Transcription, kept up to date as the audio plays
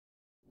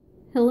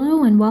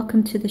Hello and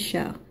welcome to the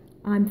show.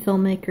 I'm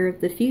filmmaker of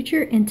the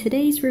future and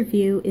today's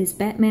review is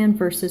Batman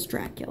vs.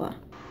 Dracula.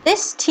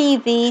 This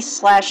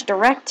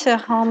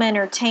TV/direct-to-home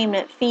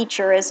entertainment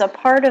feature is a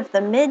part of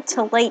the mid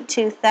to late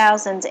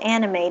 2000s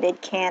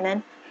animated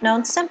canon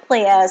known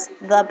simply as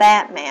The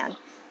Batman.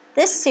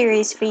 This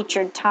series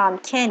featured Tom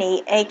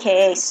Kenny,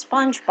 aka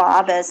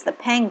SpongeBob, as the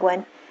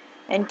Penguin,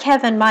 and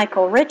Kevin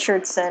Michael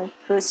Richardson,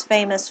 who's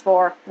famous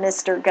for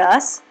Mr.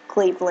 Gus,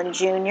 Cleveland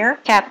Jr.,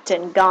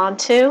 Captain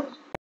Gontu,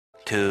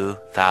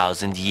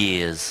 2,000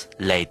 years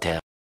later.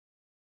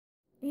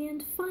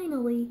 and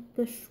finally,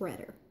 the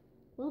Shredder.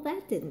 Well,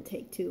 that didn't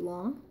take too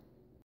long.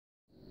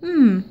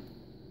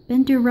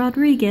 Bender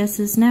Rodriguez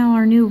is now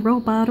our new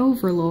robot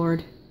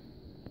overlord.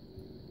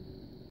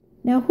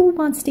 Now who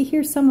wants to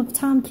hear some of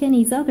Tom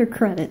Kenny's other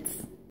credits?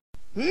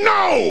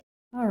 No!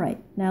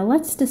 Alright, now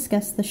let's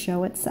discuss the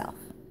show itself.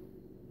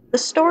 The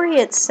story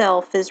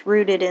itself is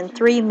rooted in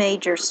three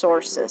major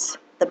sources: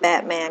 the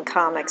Batman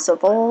comics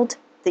of old,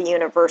 the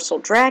Universal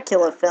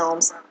Dracula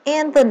films,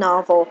 and the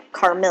novel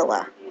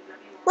Carmilla.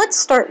 Let's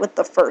start with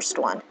the first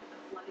one.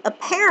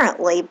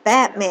 Apparently,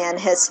 Batman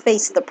has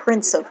faced the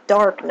Prince of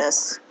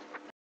Darkness.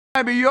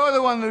 Maybe you're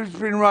the one that's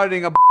been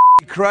riding a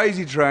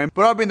crazy train,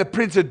 but I've been the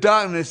Prince of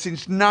Darkness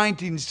since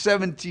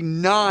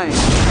 1979.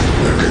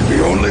 There can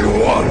be only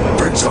one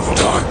Prince of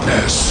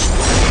Darkness.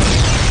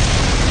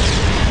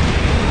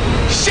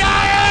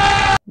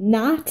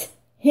 Not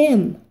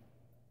him.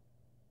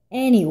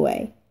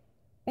 Anyway,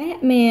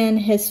 Batman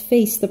has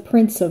faced the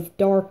Prince of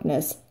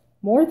Darkness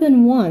more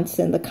than once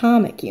in the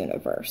comic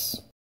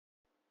universe.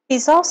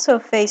 He's also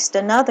faced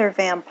another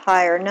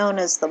vampire known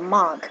as the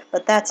Monk,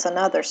 but that's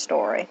another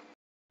story.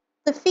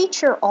 The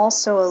feature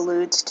also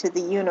alludes to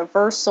the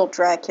Universal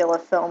Dracula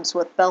films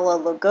with Bela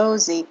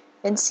Lugosi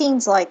in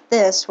scenes like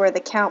this where the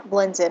Count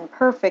blends in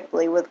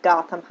perfectly with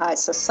Gotham High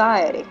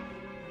society.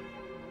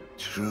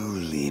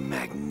 Truly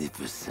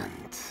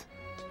magnificent.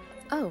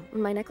 Oh,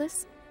 my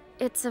necklace?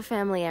 It's a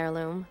family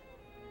heirloom.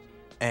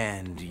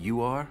 And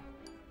you are?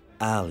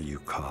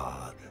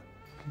 Alucard.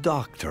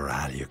 Dr.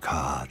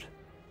 Alucard.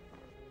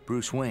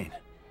 Bruce Wayne.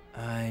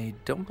 I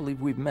don't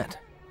believe we've met.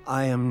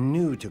 I am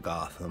new to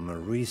Gotham, a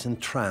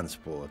recent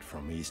transport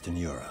from Eastern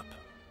Europe.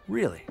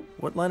 Really?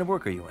 What line of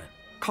work are you in?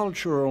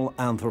 Cultural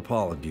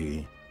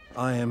anthropology.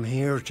 I am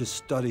here to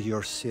study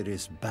your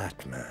city's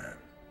Batman.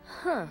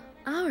 Huh.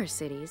 Our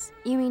cities?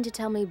 You mean to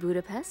tell me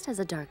Budapest has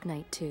a Dark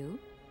Knight too?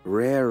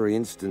 Rare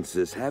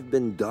instances have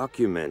been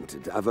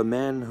documented of a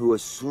man who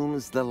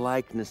assumes the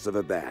likeness of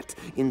a bat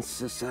in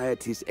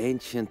societies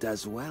ancient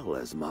as well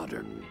as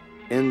modern.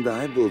 And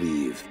I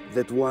believe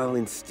that while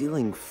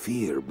instilling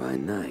fear by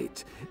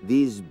night,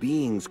 these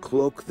beings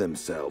cloak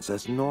themselves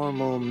as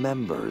normal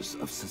members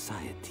of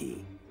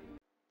society.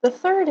 The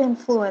third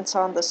influence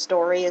on the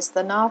story is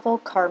the novel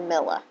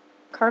Carmilla.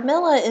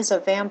 Carmilla is a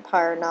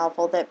vampire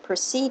novel that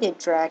preceded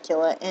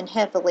Dracula and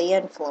heavily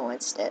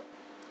influenced it.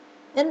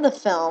 In the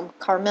film,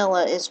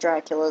 Carmilla is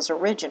Dracula's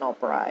original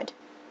bride.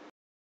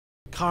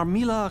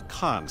 Carmilla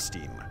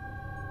Karnstein,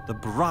 the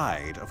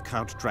bride of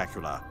Count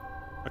Dracula.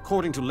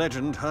 According to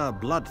legend, her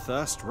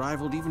bloodthirst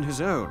rivaled even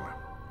his own.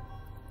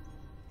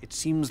 It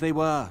seems they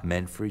were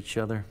meant for each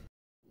other?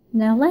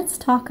 Now let's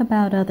talk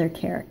about other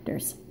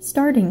characters,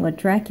 starting with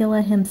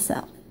Dracula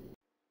himself.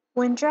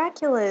 When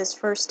Dracula is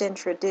first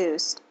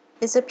introduced,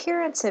 his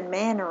appearance and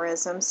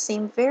mannerisms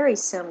seem very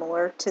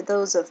similar to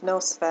those of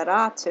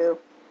Nosferatu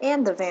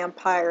and the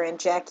vampire in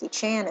Jackie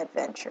Chan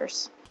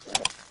adventures.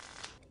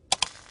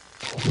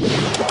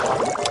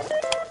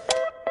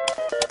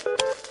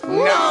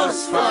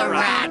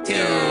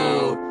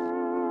 Nosferatu!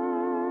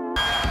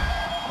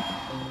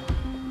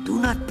 Do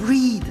not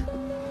breathe.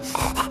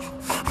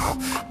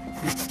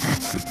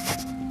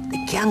 The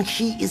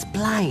Guestsheaux is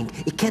blind.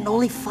 It can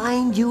only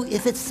find you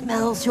if it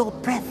smells your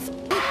breath.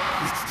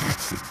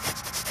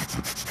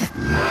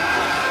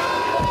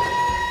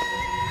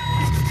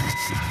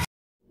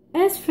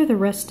 As for the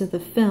rest of the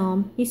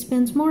film, he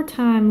spends more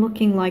time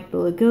looking like the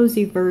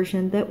Lugosi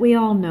version that we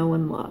all know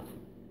and love.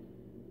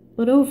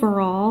 But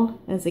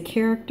overall, as a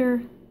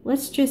character,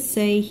 let's just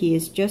say he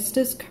is just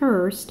as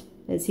cursed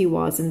as he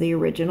was in the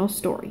original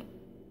story.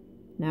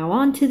 Now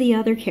on to the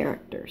other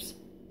characters,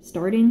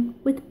 starting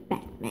with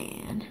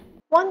Batman.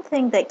 One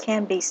thing that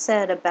can be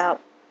said about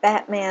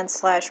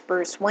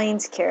Batman/Bruce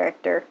Wayne's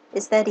character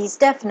is that he's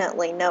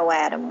definitely no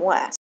Adam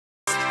West.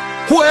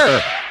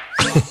 Where?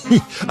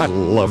 I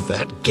love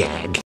that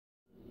gag.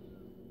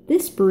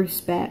 This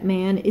Bruce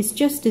Batman is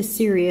just as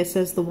serious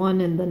as the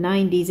one in the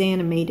 90s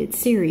animated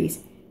series,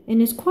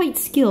 and is quite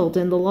skilled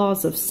in the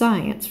laws of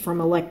science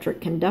from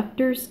electric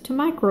conductors to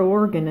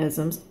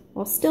microorganisms,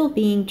 while still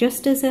being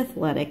just as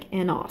athletic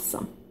and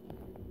awesome.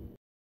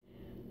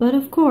 But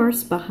of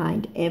course,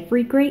 behind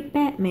every great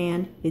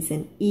Batman is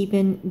an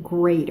even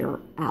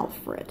greater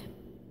Alfred.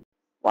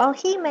 While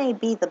he may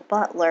be the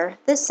butler,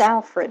 this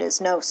Alfred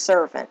is no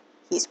servant.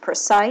 He's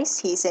precise,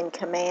 he's in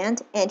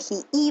command, and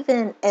he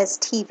even, as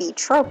TV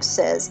trope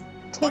says,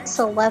 takes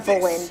a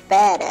level in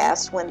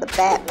badass when the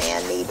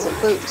Batman needs a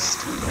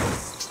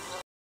boost.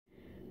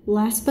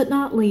 Last but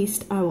not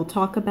least, I will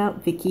talk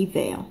about Vicky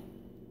Vale.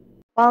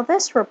 While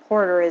this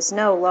reporter is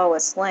no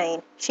Lois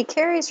Lane, she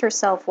carries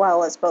herself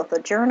well as both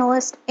a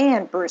journalist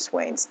and Bruce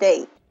Wayne's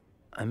date.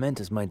 I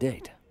meant as my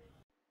date.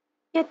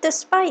 Yet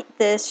despite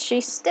this, she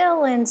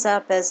still ends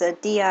up as a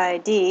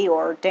DID,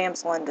 or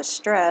damsel in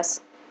distress,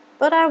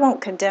 but I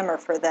won't condemn her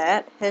for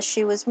that, as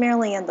she was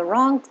merely in the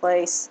wrong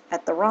place,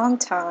 at the wrong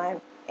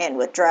time, and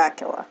with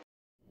Dracula.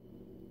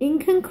 In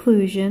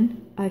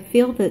conclusion, I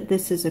feel that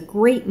this is a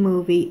great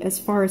movie as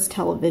far as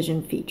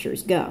television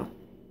features go.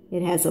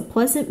 It has a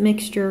pleasant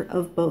mixture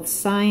of both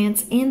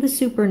science and the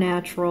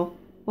supernatural,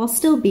 while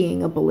still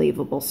being a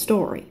believable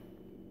story.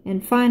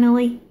 And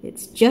finally,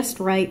 it's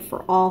just right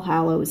for All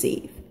Hallows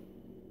Eve.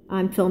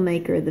 I'm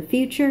Filmmaker of the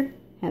Future.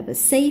 Have a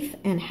safe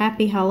and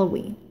happy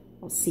Halloween.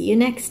 I'll see you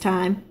next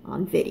time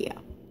on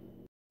video.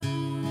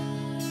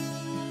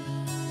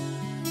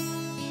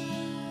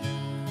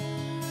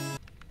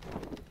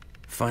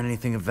 Find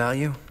anything of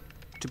value?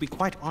 To be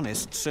quite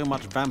honest, so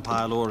much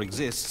vampire lore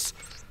exists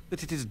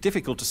that it is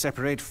difficult to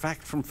separate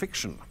fact from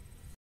fiction.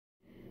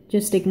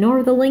 Just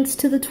ignore the links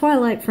to the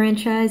Twilight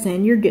franchise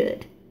and you're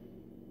good.